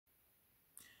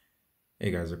Hey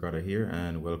guys, Ricardo here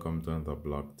and welcome to another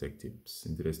blog tech tips.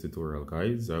 In today's tutorial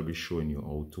guys, I'll be showing you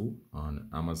how to on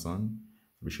Amazon.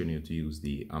 I'll be showing you to use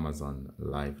the Amazon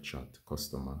live chat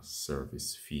customer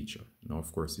service feature. Now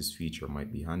of course this feature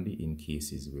might be handy in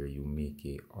cases where you make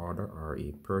a order or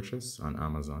a purchase on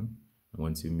Amazon. And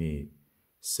once you make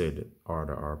said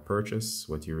order or purchase,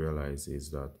 what you realize is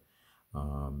that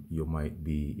you might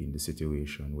be in the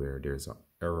situation where there's an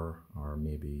error or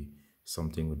maybe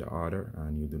something with the order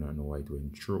and you do not know why it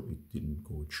went through, it didn't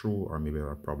go through, or maybe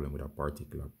a problem with a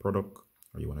particular product,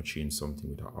 or you want to change something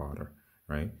with the order,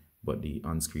 right? But the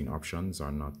on-screen options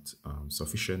are not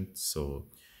sufficient, so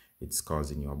it's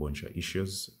causing you a bunch of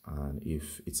issues. And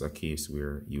if it's a case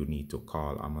where you need to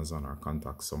call Amazon or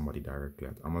contact somebody directly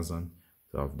at Amazon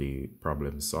to have the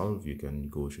problem solved, you can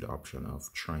go to the option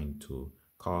of trying to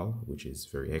call, which is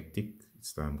very hectic,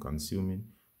 it's time consuming.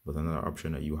 But another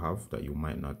option that you have that you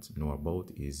might not know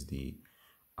about is the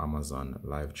Amazon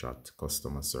live chat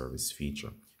customer service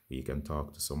feature, where you can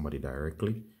talk to somebody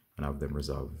directly and have them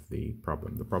resolve the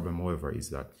problem. The problem, however, is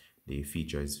that the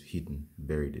feature is hidden,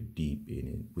 buried deep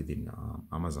within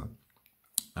Amazon.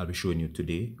 I'll be showing you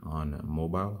today on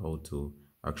mobile how to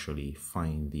actually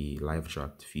find the live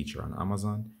chat feature on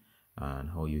Amazon and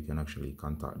how you can actually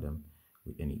contact them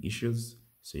with any issues,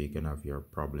 so you can have your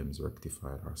problems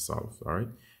rectified or solved. All right,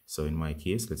 so in my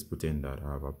case, let's pretend that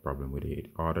I have a problem with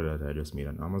the order that I just made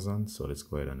on Amazon. So let's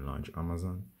go ahead and launch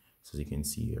Amazon. So as you can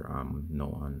see here, I'm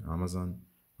now on Amazon.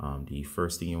 The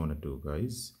first thing you want to do,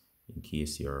 guys, in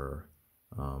case you're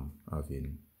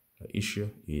having an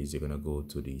issue, is you're going to go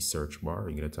to the search bar.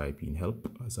 You're going to type in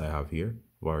help, as I have here.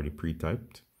 I've already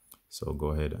pre-typed, so go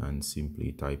ahead and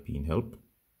simply type in help.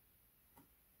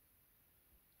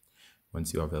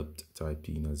 Once you have helped type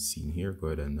in as seen here, go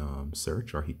ahead and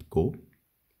search or hit go.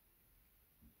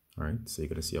 All right, so you're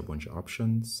going to see a bunch of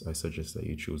options. I suggest that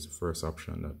you choose the first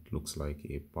option that looks like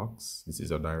a box. This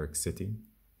is a direct setting.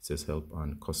 It says help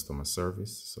and customer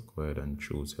service. So go ahead and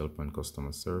choose help and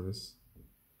customer service.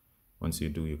 Once you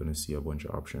do, you're going to see a bunch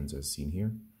of options as seen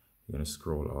here. You're going to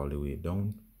scroll all the way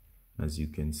down. As you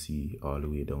can see all the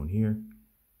way down here,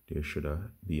 there should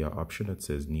be an option that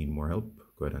says need more help.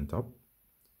 Go ahead and tap.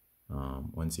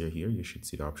 Once you're here, you should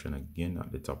see the option again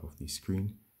at the top of the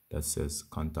screen that says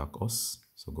contact us.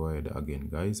 So go ahead again,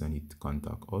 guys, and hit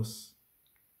contact us.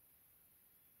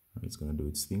 It's going to do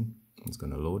its thing. It's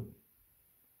going to load.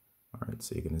 All right,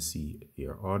 so you're going to see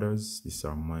your orders. These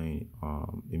are my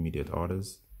immediate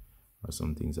orders, or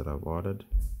some things that I've ordered.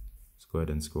 Let's go ahead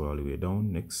and scroll all the way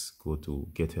down. Next, go to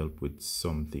get help with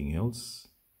something else.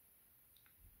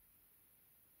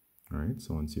 All right,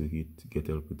 so once you hit get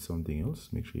help with something else,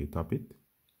 make sure you tap it.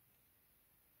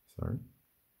 Sorry.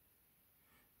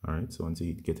 All right, so once you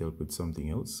hit get help with something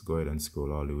else, go ahead and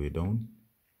scroll all the way down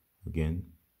again,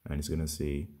 and it's going to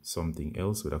say something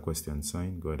else with a question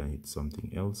sign. Go ahead and hit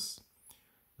something else.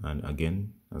 And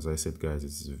again, as I said, guys,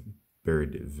 it's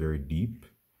buried very deep.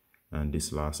 And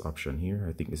this last option here,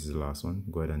 I think this is the last one.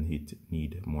 Go ahead and hit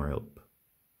need more help.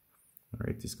 All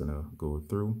right, it's going to go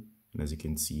through. And as you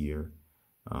can see here,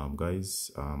 guys,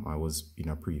 I was in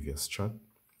a previous chat,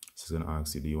 so it's going to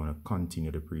ask you, do you want to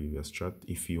continue the previous chat?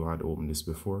 If you had opened this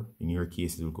before, in your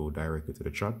case, it will go directly to the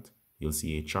chat. You'll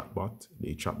see a chatbot.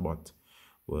 The chatbot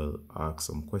will ask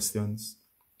some questions.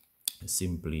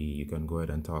 Simply, you can go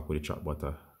ahead and talk with the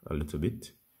chatbot a little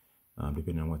bit,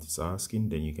 depending on what it's asking.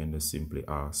 Then you can just simply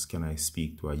ask, can I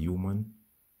speak to a human?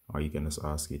 Or you can just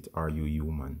ask it, are you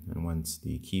human? And once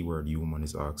the keyword human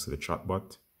is asked to the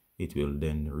chatbot, it will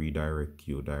then redirect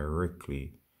you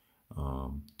directly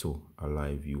to a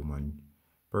live human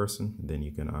person. Then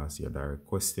you can ask your direct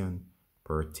question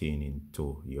pertaining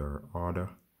to your order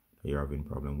that you're having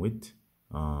problem with.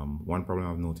 One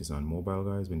problem I've noticed on mobile,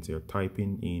 guys, when you're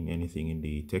typing in anything in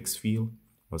the text field,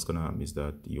 what's going to happen is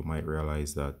that you might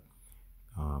realize that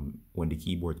when the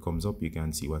keyboard comes up, you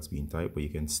can't see what's being typed, but you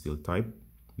can still type.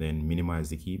 Then minimize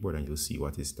the keyboard and you'll see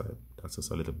what is typed. That's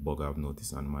just a little bug I've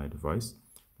noticed on my device.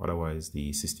 Otherwise,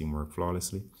 the system works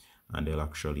flawlessly and they'll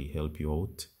actually help you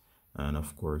out. And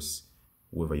of course,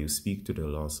 whoever you speak to,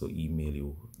 they'll also email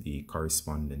you the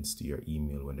correspondence to your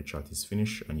email when the chat is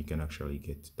finished, and you can actually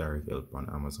get direct help on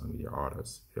Amazon with your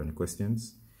orders. If you have any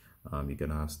questions, you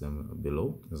can ask them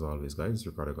below. As always, guys,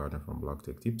 Ricardo Gardner from Blog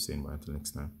Tech Tips, saying bye until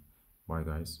next time. Bye,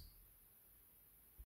 guys.